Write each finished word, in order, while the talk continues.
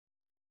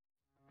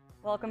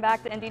Welcome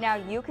back to Indy Now.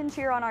 You can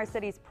cheer on our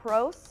city's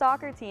pro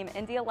soccer team,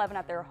 Indy 11,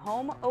 at their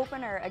home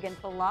opener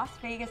against the Las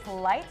Vegas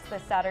Lights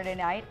this Saturday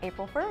night,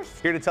 April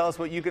 1st. Here to tell us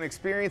what you can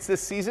experience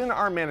this season,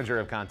 our Manager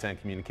of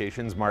Content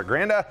Communications, Mark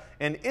Granda,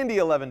 and Indy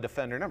 11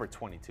 defender number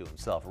 22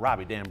 himself,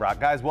 Robbie Danbrock.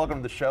 Guys, welcome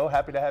to the show.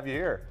 Happy to have you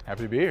here.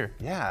 Happy to be here.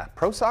 Yeah,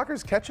 pro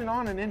soccer's catching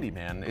on in Indy,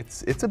 man.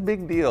 It's a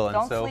big deal.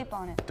 Don't sleep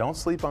on it. Don't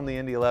sleep on the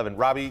Indy 11.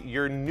 Robbie,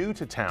 you're new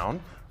to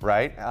town,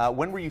 right?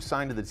 When were you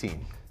signed to the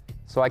team?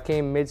 So I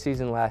came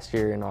mid-season last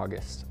year in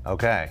August.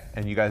 Okay,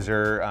 and you guys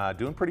are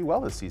doing pretty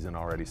well this season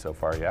already so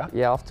far, yeah?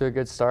 Yeah, off to a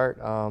good start.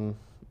 Won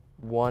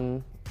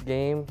one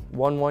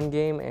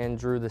game and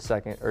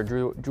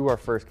drew our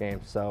first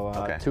game. So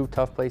Okay. 2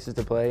 tough places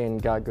to play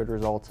and got good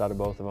results out of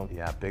both of them.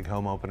 Yeah, big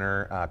home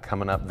opener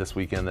coming up this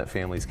weekend that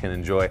families can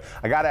enjoy.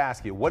 I got to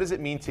ask you, what does it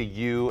mean to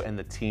you and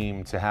the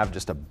team to have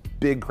just a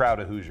big crowd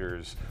of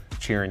Hoosiers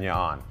cheering you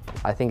on?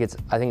 I think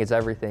it's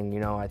everything. You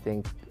know, I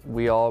think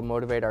we all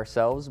motivate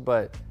ourselves,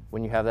 but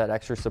when you have that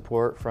extra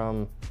support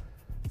from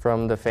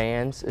the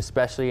fans,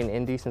 especially in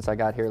Indy, since I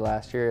got here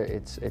last year,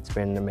 it's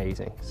been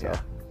amazing. So.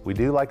 Yeah. We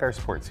do like our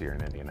sports here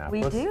in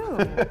Indianapolis. We do.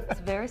 It's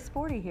very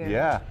sporty here.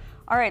 Yeah.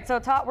 All right, so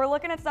we're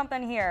looking at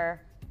something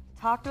here.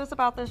 Talk to us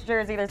about this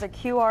jersey. There's a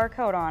QR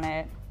code on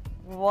it.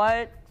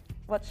 What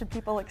should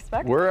people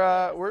expect?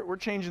 We're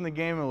changing the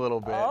game a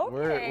little bit.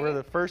 Okay. We're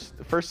the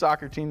first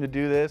soccer team to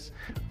do this.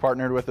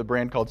 Partnered with a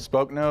brand called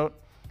Spoke Note,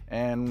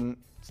 and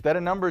instead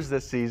of numbers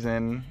this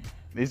season,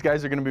 these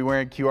guys are going to be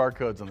wearing QR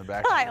codes on the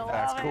back. I love it.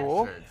 That's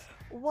cool.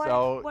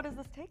 What does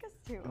this take us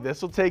to?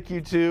 This will take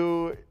you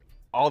to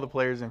all the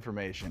players'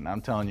 information.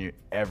 I'm telling you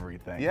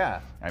everything.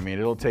 Yeah. I mean,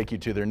 it'll take you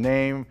to their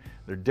name,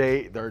 their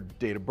date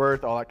of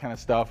birth, all that kind of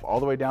stuff, all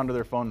the way down to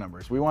their phone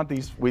numbers. We want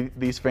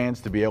these fans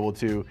to be able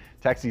to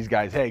text these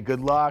guys, hey, good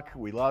luck,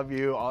 we love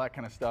you, all that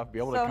kind of stuff, be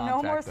able to contact them.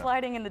 So no more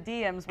sliding in the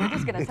DMs. We're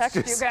just going to text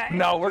you guys.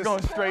 No, we're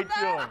going straight to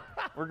them.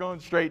 We're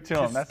going straight to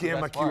them. That's Scan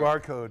my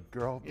QR code,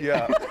 girl.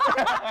 Yeah.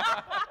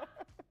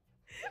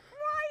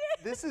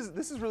 This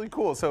is really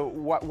cool. So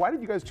why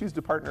did you guys choose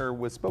to partner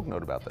with Spoke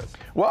Note about this?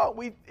 Well,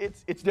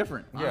 it's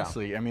different,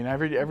 honestly. I mean,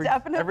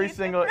 every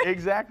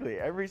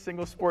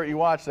single sport you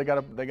watch, they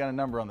got a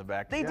number on the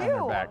back. They on do.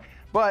 their back.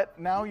 But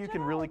now you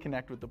can really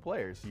connect with the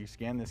players. You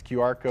scan this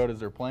QR code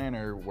as they're playing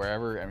or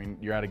wherever. I mean,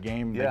 you're at a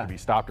game, they could be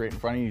stopped right in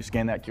front of you. You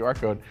scan that QR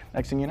code.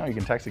 Next thing you know, you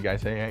can text the guy,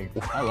 say, hey,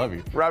 I love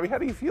you. Robbie, how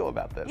do you feel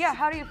about this? Yeah,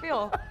 how do you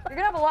feel? You're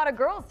gonna have a lot of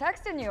girls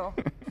texting you.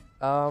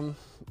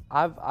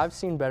 I've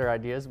seen better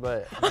ideas,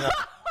 but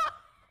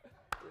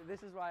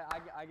this is why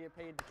I get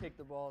paid to kick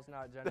the balls,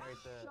 not generate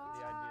the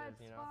ideas.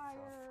 You know.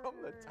 From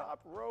the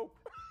top rope.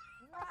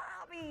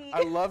 Robbie.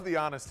 I love the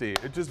honesty.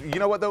 It just, you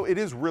know what though, it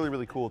is really,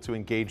 really cool to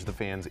engage the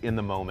fans in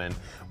the moment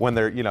when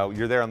they're,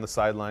 you're there on the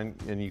sideline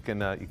and you can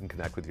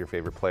connect with your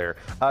favorite player.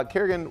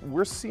 Kerrigan,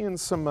 we're seeing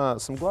some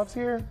gloves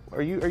here.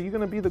 Are you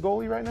going to be the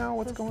goalie right now?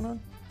 What's going on?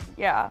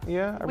 Yeah.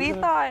 Yeah. We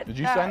thought. Did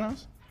you sign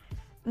those?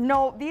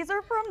 No, these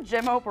are from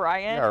Jim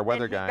O'Brien. Yeah, our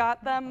weather and guy. He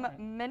got them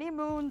many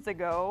moons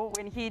ago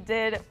when he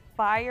did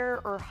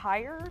Fire or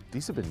Hire.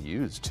 These have been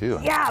used too.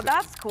 Yeah,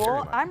 that's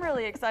cool. I'm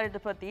really excited to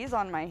put these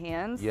on my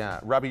hands. Yeah,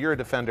 Robbie, you're a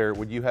defender.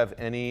 Would you have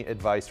any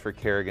advice for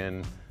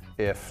Kerrigan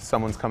if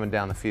someone's coming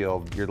down the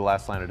field, you're the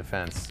last line of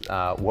defense,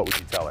 what would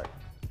you tell her?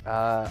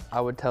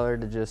 I would tell her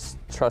to just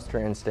trust her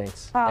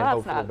instincts Oh, and that's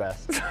hope for not- the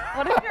best.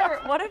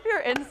 What if your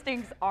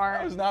instincts That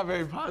aren't? was not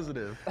very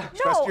positive.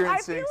 Trust No, your I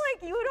feel instincts.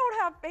 like you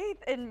don't have faith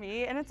in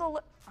me, and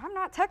I'm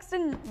not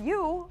texting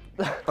you.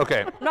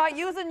 Okay, Not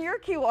using your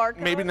QR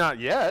code. maybe not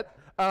yet.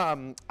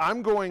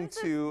 I'm going This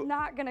to. is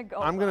not gonna go.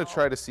 I'm going well. to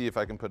try to see if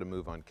I can put a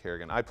move on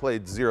Kerrigan. I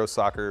played zero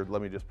soccer.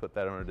 Let me just put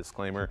that on a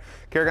disclaimer.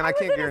 Kerrigan, I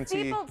can't was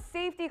guarantee. in a seatbelt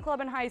safety club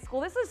in high school.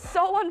 This is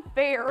so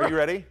unfair. Are you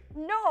ready?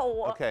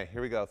 No. Okay,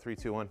 here we go. 3,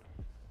 2, 1.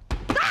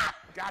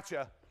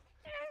 Gotcha.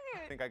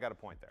 I think I got a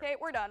point there. Okay,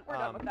 we're done. We're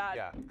done with that.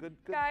 Yeah, good.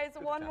 Guys,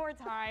 good one attempt. more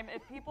time.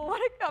 If people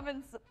want to come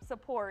and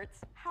support,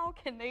 how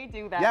can they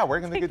do that? Yeah, where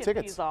can they get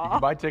tickets? these You off.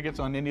 can buy tickets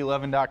on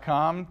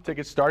Indy11.com.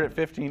 Tickets start at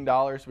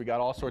 $15. We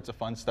got all sorts of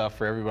fun stuff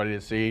for everybody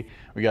to see.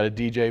 We got a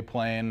DJ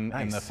playing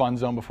in the fun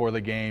zone before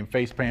the game,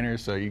 face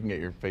painters, so you can get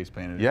your face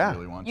painted if you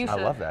really want to. You I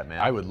should. love that, man.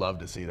 I would love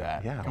to see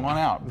that. Yeah. Come on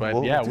out. But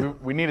We'll yeah, do-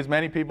 we need as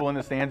many people in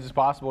the stands as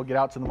possible. Get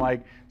out to the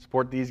mic,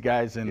 support these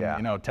guys, and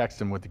Yeah. text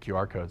them with the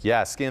QR codes.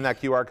 Yeah, scan that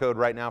QR code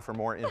right now for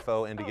more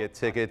info and to get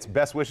tickets.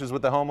 Best wishes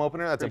with the home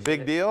opener. That's a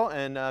big deal.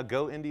 And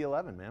go Indy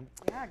 11, man.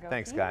 Yeah, go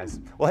Thanks, team. guys.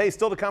 Well, hey,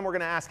 still to come, we're going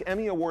to ask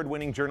Emmy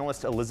Award-winning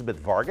journalist Elizabeth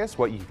Vargas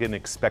what you can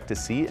expect to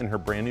see in her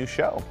brand new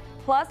show.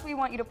 Plus, we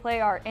want you to play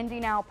our Indy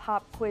Now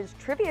pop quiz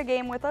trivia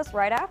game with us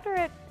right after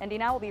it. Indy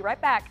Now will be right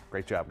back.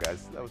 Great job,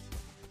 guys. That was